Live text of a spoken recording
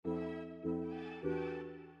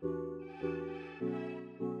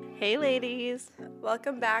Hey, ladies.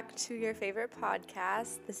 Welcome back to your favorite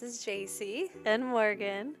podcast. This is JC. And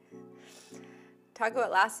Morgan. Talk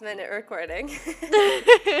about last minute recording.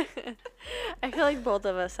 I feel like both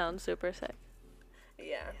of us sound super sick.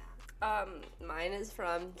 Yeah. Mine is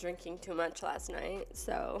from drinking too much last night,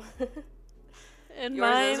 so. And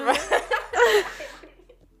Yours mine is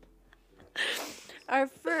are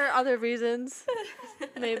for other reasons,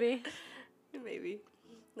 maybe. Maybe.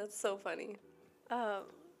 That's so funny.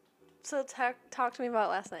 So talk to me about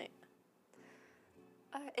last night.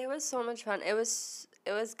 It was so much fun. It was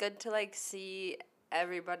good to like see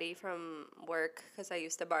everybody from work because I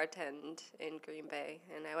used to bartend in Green Bay,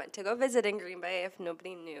 and I went to go visit in Green Bay if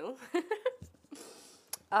nobody knew.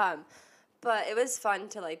 But it was fun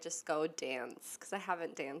to like just go dance because I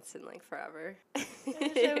haven't danced in like forever. I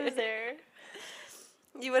wish I was there.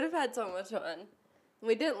 You would have had so much fun.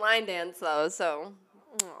 We didn't line dance though, so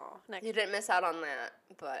Aw, next. you didn't miss out on that.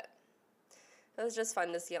 But it was just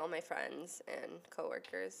fun to see all my friends and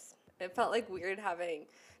coworkers. It felt like weird having,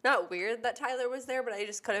 not weird that Tyler was there, but I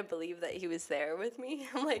just couldn't believe that he was there with me.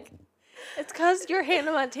 I'm like, It's because you're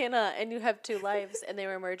Hannah Montana and you have two lives and they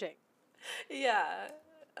were merging. yeah.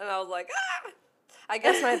 And I was like, ah! I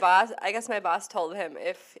guess my boss told him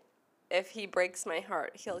if he breaks my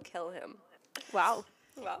heart, he'll kill him. Wow.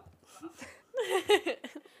 Well.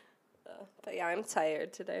 But yeah, I'm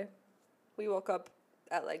tired today. We woke up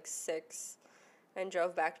at like 6 and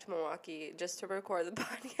drove back to Milwaukee just to record the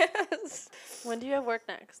podcast. When do you have work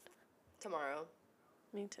next? Tomorrow.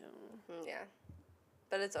 Me too. Yeah.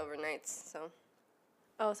 But it's overnights, so.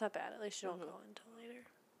 Oh, it's not bad. At least you don't go until later.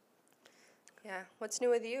 Yeah. What's new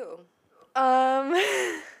with you?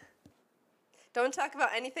 Don't talk about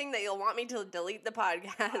anything that you'll want me to delete the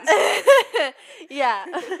podcast. Yeah.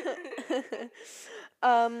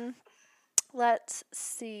 Let's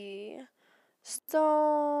see.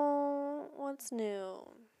 So, what's new?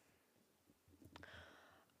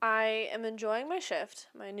 I am enjoying my shift,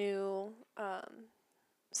 my new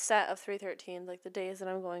set of 313s, like the days that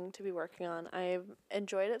I'm going to be working on. I've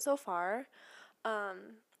enjoyed it so far.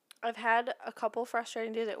 I've had a couple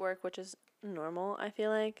frustrating days at work, which is normal, I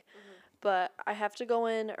feel like. But I have to go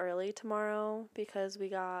in early tomorrow because we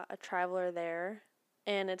got a traveler there.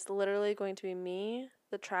 And it's literally going to be me,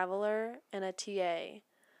 the traveler, and a TA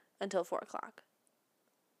until 4 o'clock.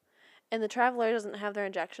 And the traveler doesn't have their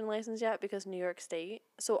injection license yet because New York State.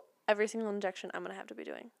 So every single injection I'm going to have to be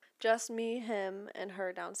doing. Just me, him, and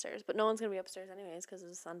her downstairs. But no one's going to be upstairs anyways because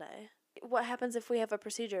it's Sunday. What happens if we have a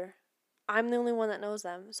procedure? I'm the only one that knows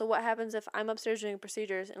them. So what happens if I'm upstairs doing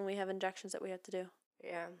procedures and we have injections that we have to do?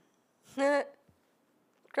 Yeah.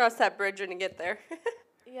 Cross that bridge when you get there.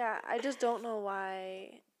 Yeah, I just don't know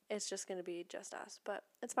why it's just going to be just us. But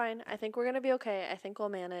it's fine. I think we're going to be okay. I think we'll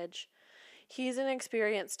manage. He's an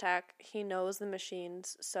experienced tech. He knows the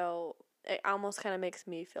machines. So it almost kind of makes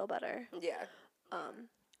me feel better. Yeah.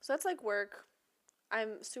 So that's like work.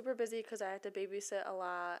 I'm super busy because I have to babysit a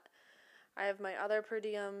lot. I have my other per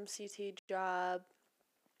diem CT job.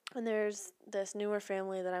 And there's this newer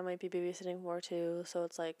family that I might be babysitting for too. So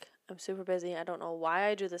it's like I'm super busy. I don't know why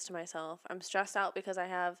I do this to myself. I'm stressed out because I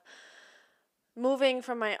have moving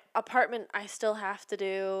from my apartment I still have to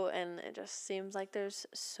do. And it just seems like there's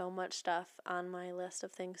so much stuff on my list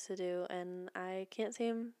of things to do. And I can't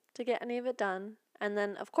seem to get any of it done. And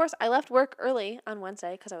then, of course, I left work early on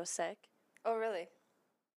Wednesday because I was sick. Oh, really?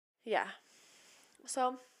 Yeah.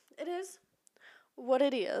 So it is what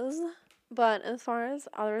it is. But as far as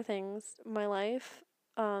other things, my life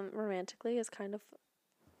romantically has kind of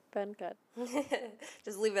been good.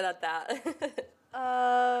 Just leave it at that.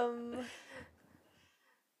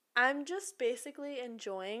 I'm just basically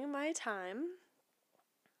enjoying my time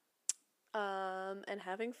and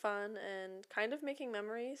having fun and kind of making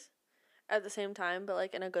memories at the same time, but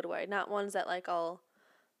like in a good way. Not ones that like I'll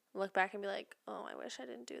look back and be like, oh, I wish I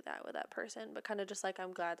didn't do that with that person, but kind of just like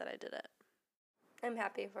I'm glad that I did it. I'm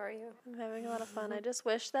happy for you. I'm having a lot of fun. I just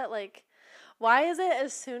wish that, like, why is it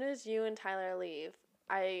as soon as you and Tyler leave,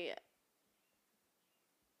 I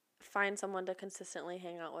find someone to consistently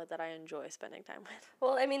hang out with that I enjoy spending time with?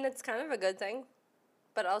 Well, I mean, it's kind of a good thing.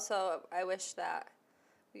 But also, I wish that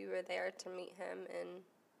we were there to meet him and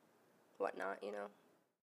whatnot, you know?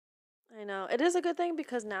 I know. It is a good thing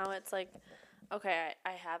because now it's like, okay,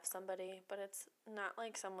 I have somebody, but it's not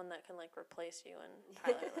like someone that can, like, replace you and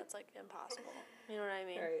Tyler. That's, like, impossible. You know what I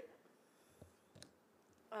mean? Right.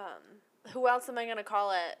 Who else am I going to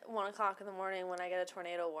call at 1 o'clock in the morning when I get a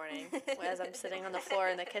tornado warning as I'm sitting on the floor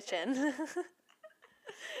in the kitchen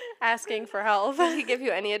asking for help? Did he give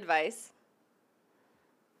you any advice?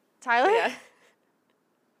 Tyler? Yeah.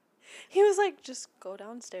 He was like, just go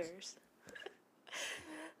downstairs.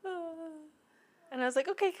 And I was like,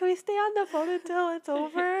 okay, can we stay on the phone until it's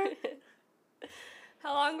over?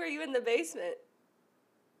 How long were you in the basement?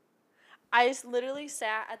 I just literally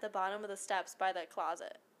sat at the bottom of the steps by the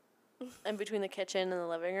closet, in between the kitchen and the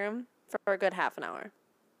living room, for a good half an hour.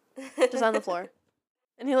 Just on the floor.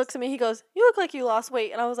 And he looks at me, he goes, you look like you lost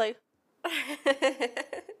weight. And I was like,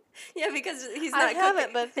 yeah, because he's not I cooking.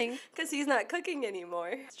 haven't, but Because he's not cooking anymore.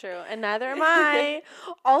 It's true. And neither am I.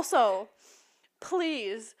 Also,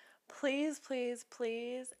 please,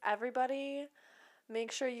 everybody,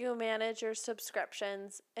 make sure you manage your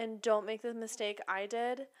subscriptions and don't make the mistake I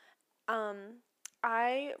did.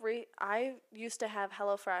 I used to have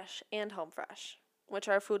HelloFresh and HomeFresh, which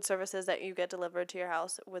are food services that you get delivered to your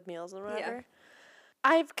house with meals and whatever. Yeah.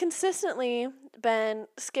 I've consistently been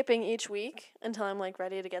skipping each week until I'm like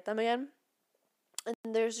ready to get them again.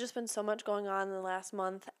 And there's just been so much going on in the last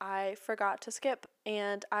month. I forgot to skip,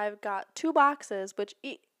 and I've got 2 boxes, which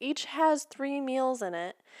each has 3 meals in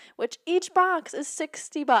it, which each box is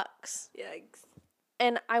 $60. Yikes.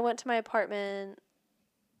 And I went to my apartment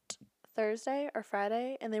Thursday or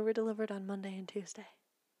Friday, and they were delivered on Monday and Tuesday.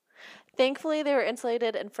 Thankfully, they were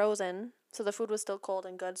insulated and frozen, so the food was still cold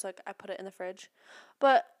and good, so I put it in the fridge.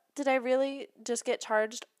 But did I really just get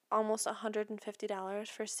charged almost $150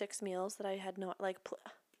 for 6 meals that I had no,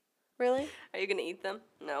 really? Are you going to eat them?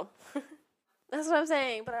 No. That's what I'm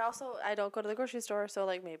saying, but I don't go to the grocery store, so,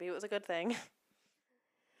 maybe it was a good thing.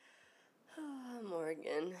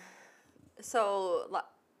 Morgan. So,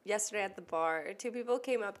 yesterday at the bar, 2 people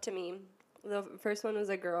came up to me. The first one was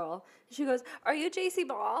a girl. She goes, "Are you JC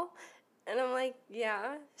Ball?" And I'm like,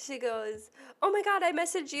 "Yeah." She goes, "Oh my God, I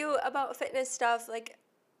messaged you about fitness stuff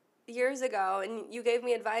years ago, and you gave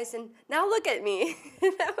me advice, and now look at me."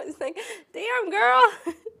 And I was like, "Damn, girl."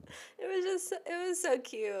 It was so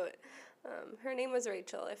cute. Her name was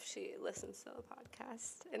Rachel, if she listens to the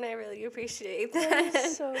podcast, and I really appreciate that. That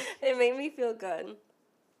is so cute. It made me feel good.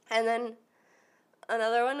 And then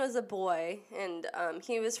another one was a boy, and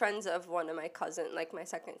he was friends of one of my cousin, my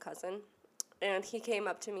second cousin, and he came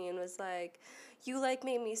up to me and was like, "You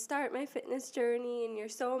made me start my fitness journey, and you're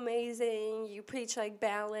so amazing. You preach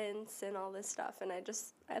balance and all this stuff," and I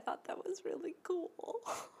thought that was really cool.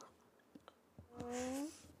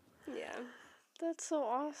 Yeah. That's so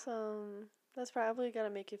awesome. That's probably going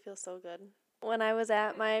to make you feel so good. When I was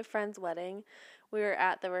at my friend's wedding, we were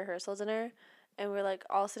at the rehearsal dinner, and we were,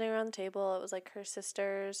 all sitting around the table. It was, her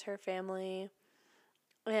sisters, her family,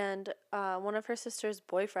 and one of her sister's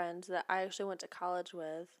boyfriends that I actually went to college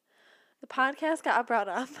with. The podcast got brought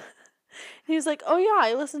up. He was like, "Oh, yeah,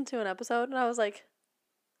 I listened to an episode." And I was like,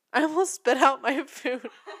 I almost spit out my food.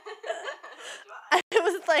 It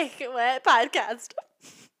was like, what podcast?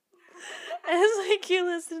 I was like, you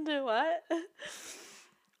listened to what?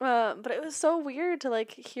 But it was so weird to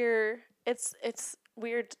hear. It's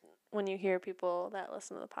weird when you hear people that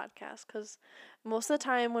listen to the podcast, because most of the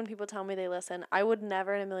time when people tell me they listen, I would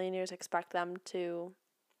never in a million years expect them to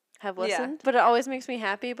have listened. Yeah. But it always makes me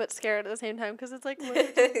happy but scared at the same time, because it's like, what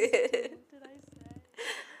did I say?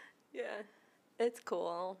 Yeah. It's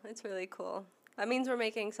cool. It's really cool. That means we're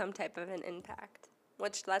making some type of an impact,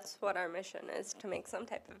 which that's what our mission is, to make some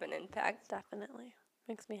type of an impact. Definitely.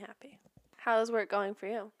 Makes me happy. How's work going for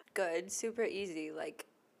you? Good. Super easy.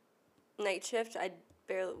 Night shift,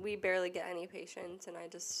 we barely get any patients, and I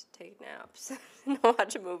just take naps and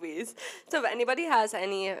watch movies. So if anybody has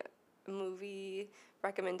any movie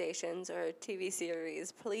recommendations or TV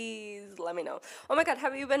series, please let me know. Oh my God,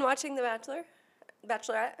 have you been watching The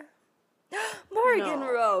Bachelorette? Morgan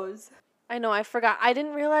No. Rose. I know, I forgot. I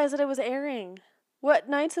didn't realize that it was airing. What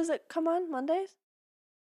nights does it come on? Mondays?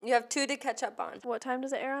 You have 2 to catch up on. What time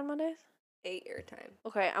does it air on Mondays? 8 your time.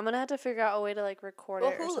 Okay, I'm gonna have to figure out a way to record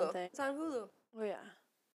it or Hulu. something. It's on Hulu. Oh yeah.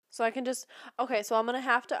 So I can just so I'm gonna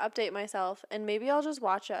have to update myself, and maybe I'll just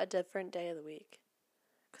watch it a different day of the week,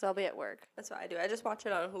 because I'll be at work. That's what I do. I just watch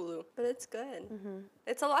it on Hulu, but it's good. Mm-hmm.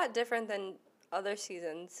 It's a lot different than other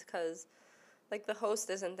seasons, because the host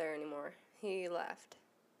isn't there anymore. He left.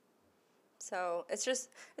 So it's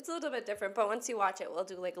a little bit different, but once you watch it, we'll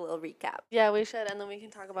do a little recap. Yeah, we should, and then we can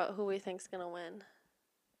talk about who we think's gonna win.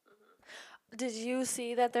 Mm-hmm. Did you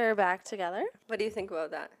see that they're back together? What do you think about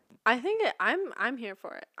that? I think I'm here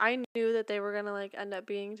for it. I knew that they were gonna end up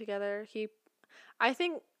being together. I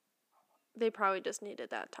think they probably just needed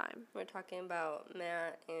that time. We're talking about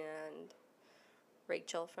Matt and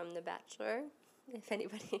Rachel from The Bachelor. If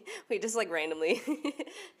anybody, we just randomly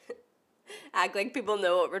act like people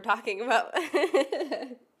know what we're talking about.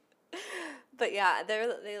 But yeah,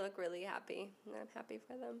 they look really happy, and I'm happy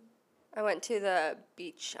for them. I went to the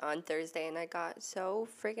beach on Thursday and I got so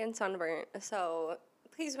freaking sunburnt. So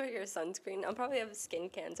please wear your sunscreen. I'll probably have skin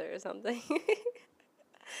cancer or something.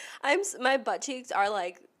 My butt cheeks are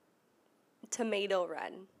like tomato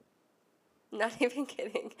red. Not even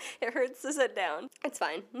kidding. It hurts to sit down. It's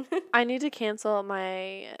fine. I need to cancel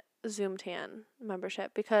my Zoom Tan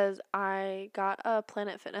membership because I got a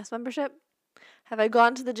Planet Fitness membership. Have I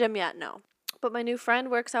gone to the gym yet? No. But my new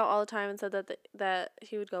friend works out all the time and said that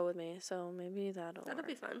he would go with me, so maybe that'll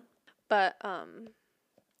be fun. But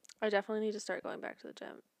I definitely need to start going back to the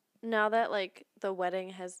gym. Now that like the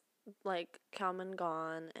wedding has like come and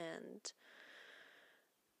gone, and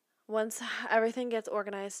once everything gets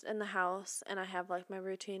organized in the house and I have like my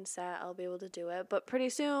routine set, I'll be able to do it. But pretty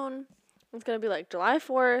soon it's going to be like July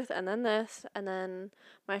 4th and then this, and then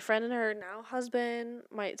my friend and her now husband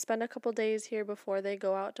might spend a couple days here before they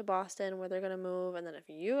go out to Boston where they're going to move, and then if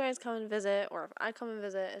you guys come and visit or if I come and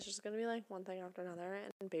visit, it's just going to be like one thing after another,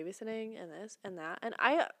 and babysitting and this and that. And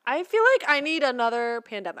I feel like I need another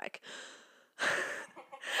pandemic.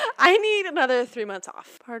 I need another 3 months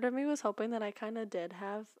off. Part of me was hoping that I kind of did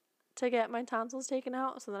have to get my tonsils taken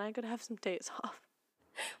out so then I could have some days off.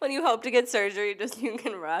 When you hope to get surgery, just you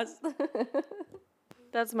can rest.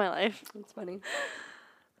 That's my life. It's funny.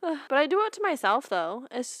 But I do it to myself, though.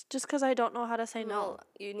 It's just because I don't know how to say no. Well,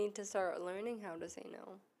 you need to start learning how to say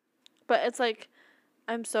no. But it's like,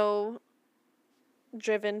 I'm so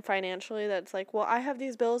driven financially that it's like, well, I have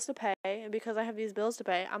these bills to pay, and because I have these bills to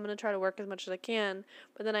pay, I'm going to try to work as much as I can,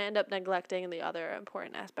 but then I end up neglecting the other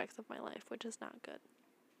important aspects of my life, which is not good.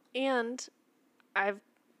 And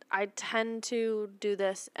I tend to do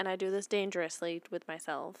this, and I do this dangerously with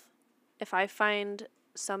myself. If I find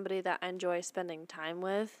somebody that I enjoy spending time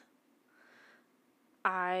with,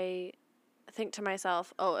 I think to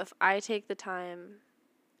myself, oh, if I take the time,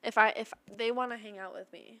 if they want to hang out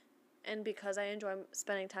with me, and because I enjoy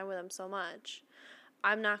spending time with them so much,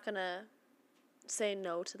 I'm not going to say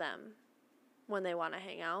no to them when they want to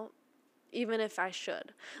hang out, even if I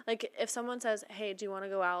should. Like, if someone says, hey, do you want to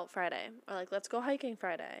go out Friday? Or, like, let's go hiking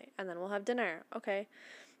Friday, and then we'll have dinner. Okay.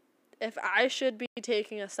 If I should be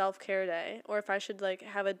taking a self-care day, or if I should, like,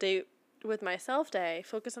 have a date with myself day,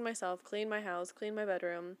 focus on myself, clean my house, clean my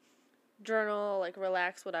bedroom, journal, like,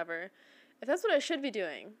 relax, whatever. If that's what I should be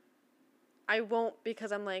doing, I won't,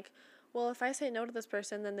 because I'm like, well, if I say no to this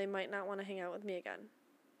person, then they might not want to hang out with me again.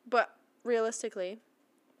 But realistically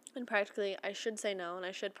and practically, I should say no, and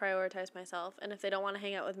I should prioritize myself. And if they don't want to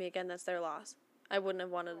hang out with me again, that's their loss. I wouldn't have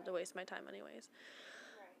wanted to waste my time anyways.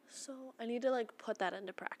 So I need to, like, put that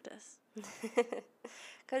into practice.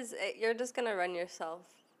 Because you're just going to run yourself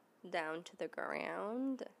down to the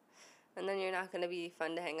ground, and then you're not going to be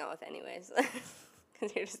fun to hang out with anyways.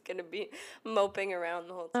 Because you're just going to be moping around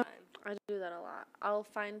the whole time. I do that a lot. I'll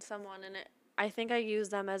find someone, and I think I use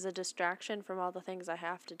them as a distraction from all the things I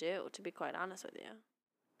have to do, to be quite honest with you.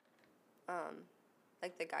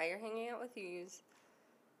 Like the guy you're hanging out with, you use,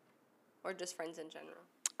 or just friends in general?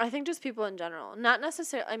 I think just people in general. Not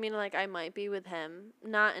necessarily, I mean, like, I might be with him,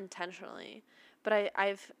 not intentionally, but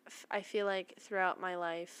I feel like throughout my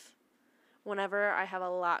life, whenever I have a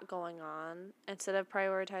lot going on, instead of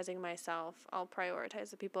prioritizing myself, I'll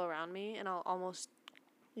prioritize the people around me, and I'll almost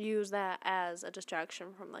use that as a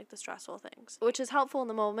distraction from, like, the stressful things, which is helpful in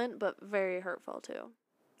the moment, but very hurtful too.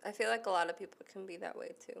 I feel like a lot of people can be that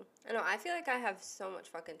way too. I know, I feel like I have so much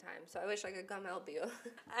fucking time, so I wish I could come help you.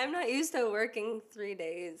 I'm not used to working 3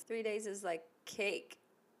 days. 3 days is like cake.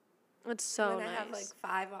 It's so nice. I have like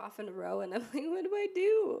 5 off in a row, and I'm like, what do I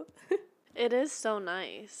do? It is so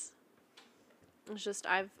nice. It's just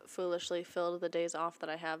I've foolishly filled the days off that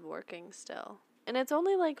I have working still. And it's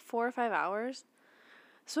only like 4 or 5 hours.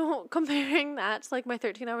 So comparing that to like my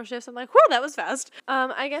 13-hour shifts, I'm like, whoa, that was fast.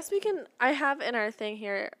 I guess I have in our thing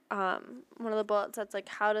here, one of the bullets that's like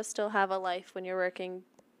how to still have a life when you're working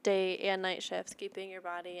day and night shifts, keeping your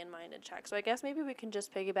body and mind in check. So I guess maybe we can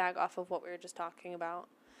just piggyback off of what we were just talking about,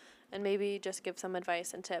 and maybe just give some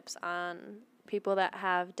advice and tips on people that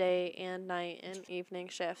have day and night and evening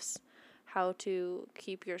shifts, how to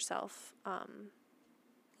keep yourself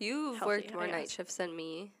You've healthy, worked more night shifts than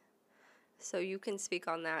me, so you can speak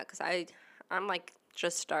on that, because I'm like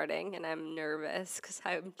just starting and I'm nervous because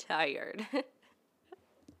I'm tired. I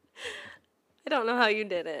don't know how you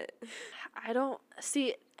did it. I don't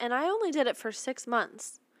see, and I only did it for 6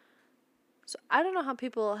 months. So I don't know how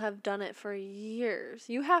people have done it for years.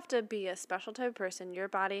 You have to be a special type of person. Your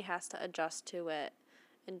body has to adjust to it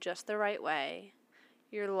in just the right way.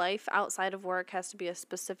 Your life outside of work has to be a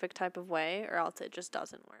specific type of way, or else it just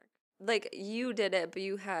doesn't work. Like, you did it, but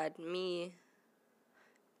you had me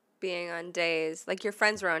being on days, like your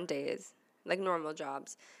friends were on days, like normal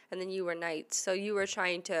jobs, and then you were nights. So you were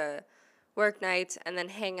trying to work nights and then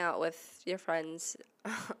hang out with your friends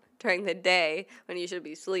during the day when you should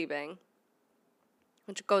be sleeping,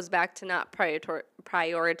 which goes back to not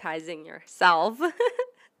prioritizing yourself.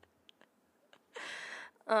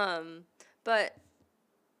 But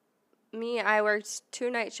me, I worked 2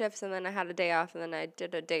 night shifts and then I had a day off and then I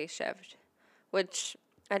did a day shift, which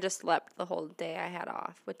I just slept the whole day I had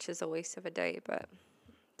off, which is a waste of a day, but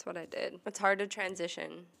that's what I did. It's hard to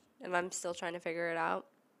transition and I'm still trying to figure it out.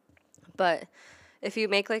 But if you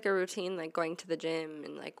make like a routine, like going to the gym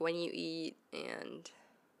and like when you eat and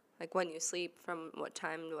like when you sleep from what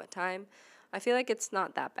time to what time, I feel like it's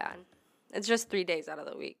not that bad. It's just 3 days out of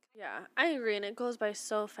the week. Yeah, I agree, and it goes by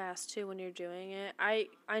so fast too when you're doing it. I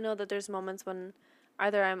know that there's moments when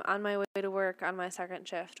either I'm on my way to work on my second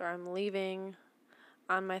shift or I'm leaving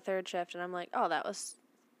on my third shift and I'm like, oh, that's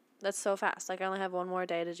so fast. Like I only have one more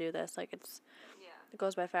day to do this. Like it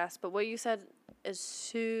goes by fast. But what you said is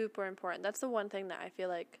super important. That's the one thing that I feel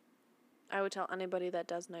like I would tell anybody that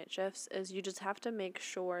does night shifts is you just have to make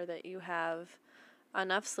sure that you have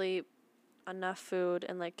enough sleep, enough food,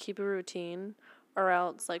 and like keep a routine, or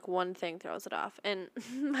else like one thing throws it off. And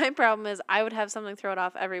my problem is I would have something throw it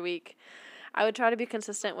off every week. I would try to be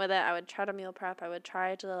consistent with it. I would try to meal prep. I would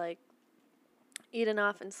try to like eat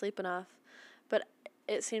enough and sleep enough. But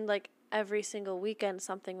it seemed like every single weekend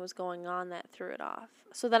something was going on that threw it off.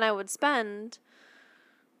 So then I would spend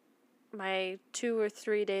my 2 or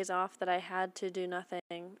 3 days off that I had to do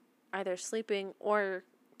nothing, either sleeping or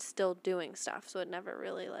still doing stuff. So it never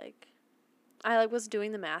really I was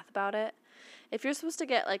doing the math about it. If you're supposed to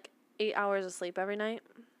get 8 hours of sleep every night,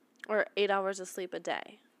 or 8 hours of sleep a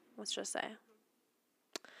day, let's just say,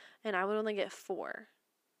 and I would only get 4,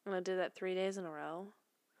 and I did that 3 days in a row,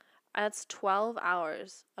 that's 12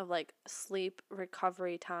 hours of sleep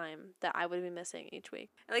recovery time that I would be missing each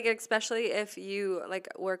week. Especially if you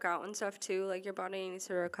work out and stuff too, your body needs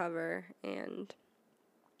to recover, and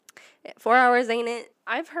 4 hours ain't it.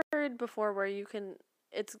 I've heard before where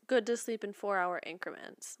it's good to sleep in 4-hour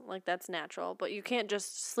increments. That's natural, but you can't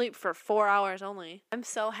just sleep for 4 hours only. I'm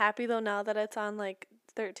so happy though now that it's on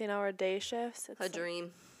 13-hour day shifts. It's a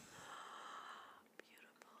dream.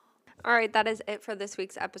 All right, that is it for this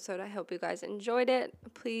week's episode. I hope you guys enjoyed it.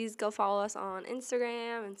 Please go follow us on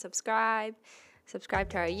Instagram and subscribe. Subscribe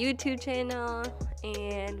to our YouTube channel,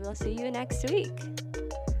 and we'll see you next week.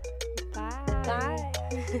 Bye. Bye.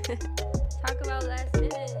 Talk about last minute.